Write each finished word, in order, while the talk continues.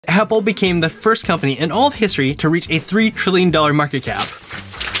Apple became the first company in all of history to reach a $3 trillion market cap.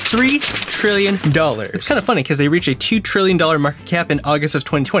 $3 trillion. It's kind of funny because they reached a $2 trillion market cap in August of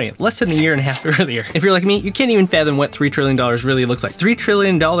 2020, less than a year and a half earlier. If you're like me, you can't even fathom what $3 trillion really looks like. $3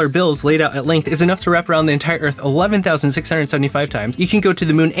 trillion bills laid out at length is enough to wrap around the entire Earth 11,675 times. You can go to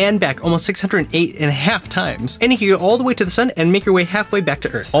the moon and back almost 608.5 times. And you can go all the way to the sun and make your way halfway back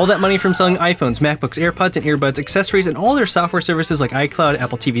to Earth. All that money from selling iPhones, MacBooks, AirPods, and earbuds, accessories, and all their software services like iCloud,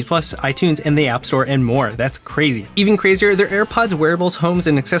 Apple TV+, iTunes, and the App Store, and more. That's crazy. Even crazier, their AirPods, wearables, homes,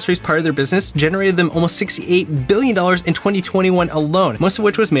 and accessories part of their business generated them almost $68 billion in 2021 alone, most of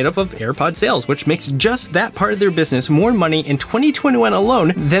which was made up of AirPod sales, which makes just that part of their business more money in 2021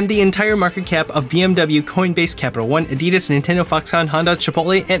 alone than the entire market cap of BMW, Coinbase, Capital One, Adidas, Nintendo, Foxconn, Honda,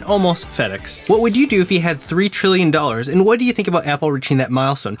 Chipotle, and almost FedEx. What would you do if you had $3 trillion, and what do you think about Apple reaching that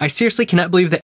milestone? I seriously cannot believe that